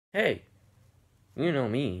Hey, you know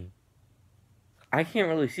me. I can't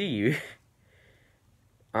really see you.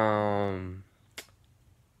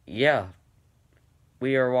 Yeah.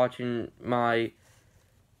 We are watching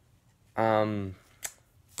um,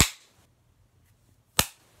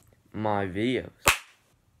 my videos.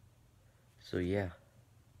 So yeah.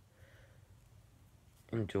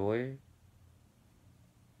 Enjoy.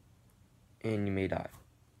 And you may die.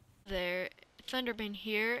 There, Thunderman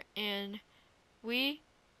here, and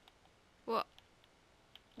well,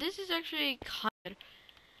 this is actually kind of,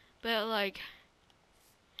 but like,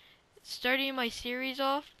 starting my series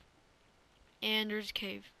off, and there's a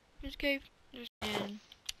cave. And,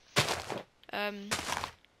 um,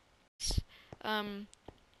 um,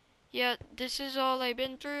 yeah, this is all I've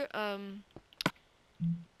been through.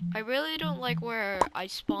 I really don't like where I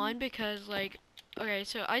spawn because, like, okay,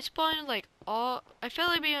 so I spawned, like, I felt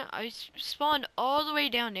like I spawned all the way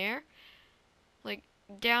down there, like,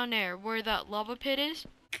 down there, where that lava pit is.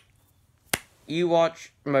 You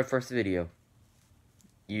watched my first video.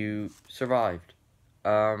 You survived.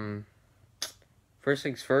 First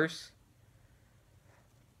things first.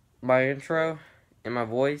 My intro and my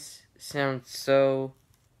voice sound so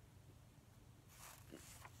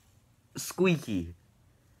squeaky.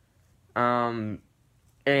 And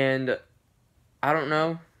I don't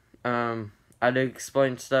know. I did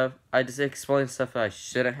explain stuff. I just explained stuff that I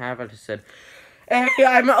shouldn't have. I just said, "Hey,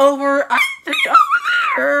 I'm over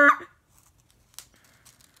there."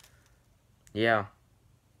 Yeah.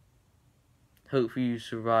 Hope you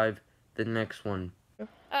survive the next one.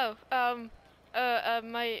 Oh,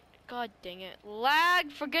 my, god dang it.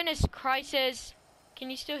 Lag, for goodness crisis. Can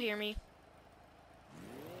you still hear me?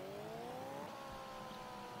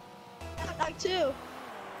 I too.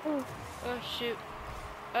 Oh shoot.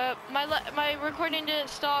 My recording didn't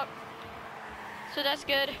stop, so that's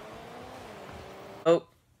good. Oh,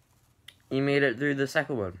 you made it through the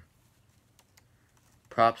second one.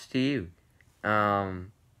 Props to you.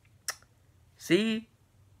 See?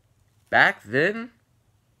 Back then?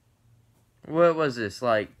 What was this,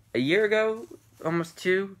 like a year ago? Almost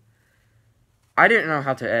two? I didn't know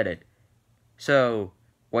how to edit. So,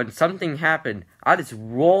 when something happened, I just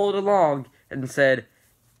rolled along and said,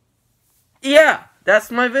 yeah,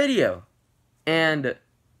 that's my video. And,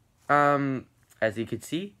 as you can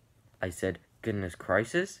see, I said, goodness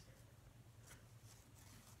crisis.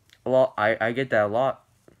 A lot, I get that a lot.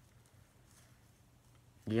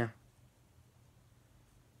 Yeah.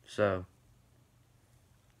 So,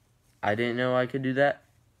 I didn't know I could do that.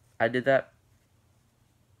 I did that.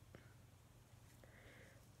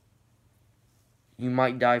 You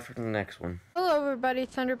might die for the next one. Hello everybody,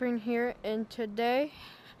 Thunderbrain here, and today,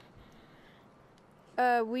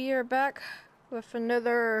 we are back with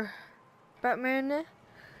another Batman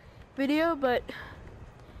video, but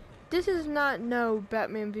this is not no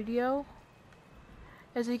Batman video.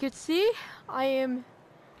 As you can see, I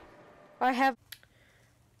have...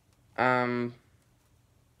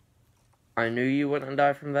 I knew you wouldn't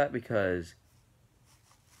die from that because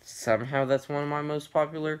somehow that's one of my most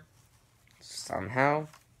popular. Somehow.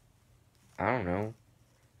 I don't know.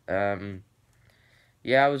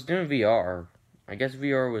 Yeah, I was doing VR. I guess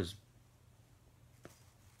VR was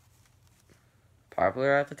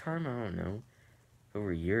popular at the time. I don't know. Over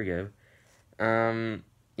a year ago.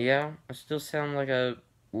 Yeah, I still sound like a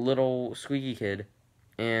little squeaky kid.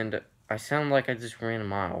 And I sound like I just ran a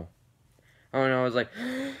mile. Oh no, I was like,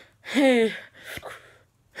 hey,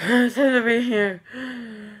 it's time to be here.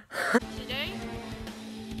 Today,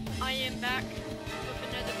 I am back with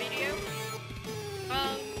another video.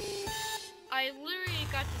 I literally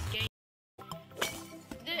got this game.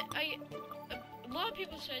 A lot of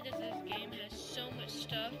people said that this game has so much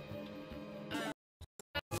stuff. I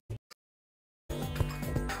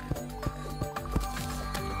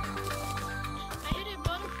hit a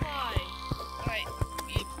butterfly. Alright,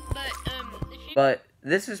 But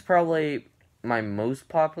this is probably my most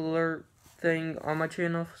popular thing on my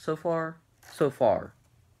channel so far.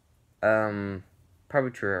 Probably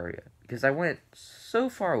Terraria. Because I went so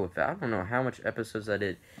far with it. I don't know how much episodes I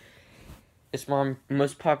did. It's my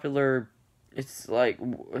most popular. It's like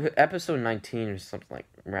episode 19 or something like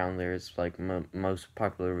around there. It's like most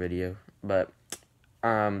popular video. But,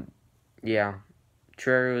 yeah.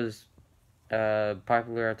 Terraria was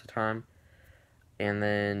popular at the time. And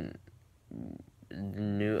then the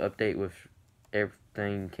new update with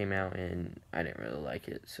everything came out and I didn't really like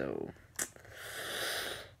it, so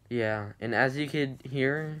yeah. And as you could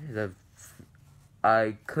hear,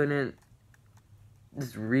 I couldn't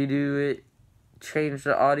just redo it, change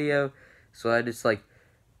the audio, so I just like,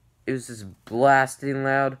 it was just blasting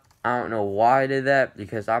loud. I don't know why I did that,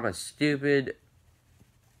 because I'm a stupid...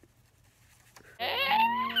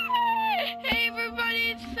 Hey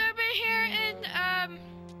everybody, it's Thurber here, and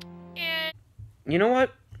You know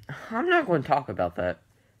what? I'm not going to talk about that,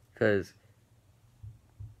 because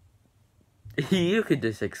you could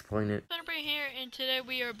just explain it. Thurber here, and today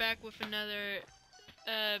we are back with another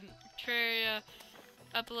Terraria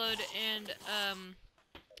upload, and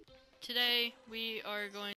today we are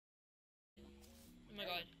going. Oh my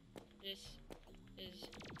god, this is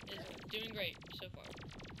doing great so far.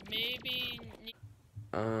 Maybe.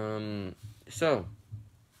 So,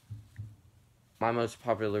 my most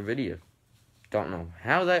popular video. Don't know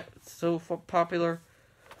how that's so popular,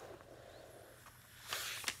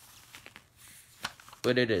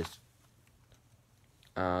 but it is.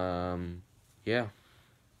 Yeah.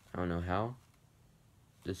 I don't know how.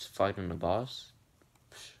 Just fighting the boss?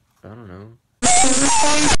 I don't know.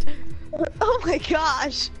 Oh my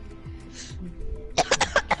gosh!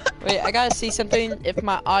 Wait, I gotta see something if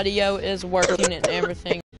my audio is working and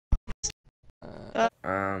everything.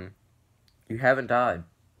 You haven't died.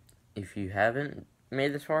 If you haven't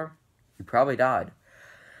made this far, you probably died.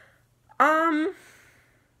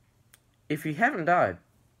 If you haven't died,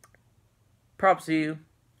 props to you.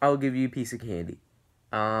 I'll give you a piece of candy.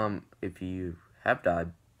 If you have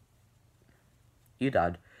died, you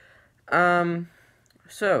died.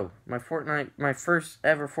 So, my first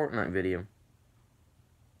ever Fortnite video.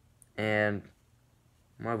 And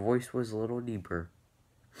my voice was a little deeper.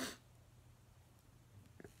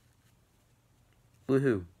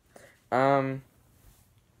 Woohoo.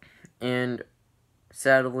 And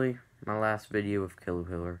sadly, my last video of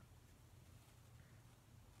Killer.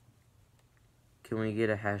 Can we get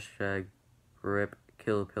a hashtag RIP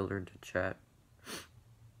Killer into chat?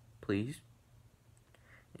 Please?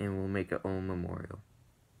 And we'll make our own memorial.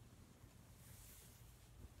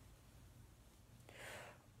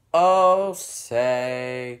 Oh,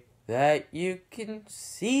 say that you can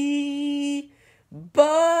see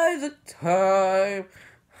by the time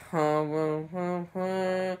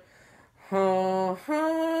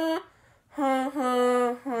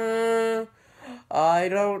I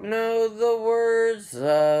don't know the words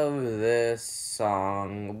of this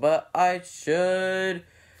song, but I should.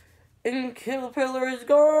 And Killer is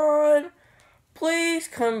gone. Please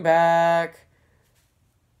come back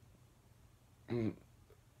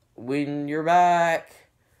when you're back.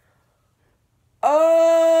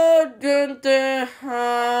 Oh, dun dun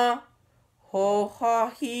ha, ho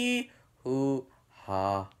ha he, hoo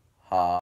ha ha.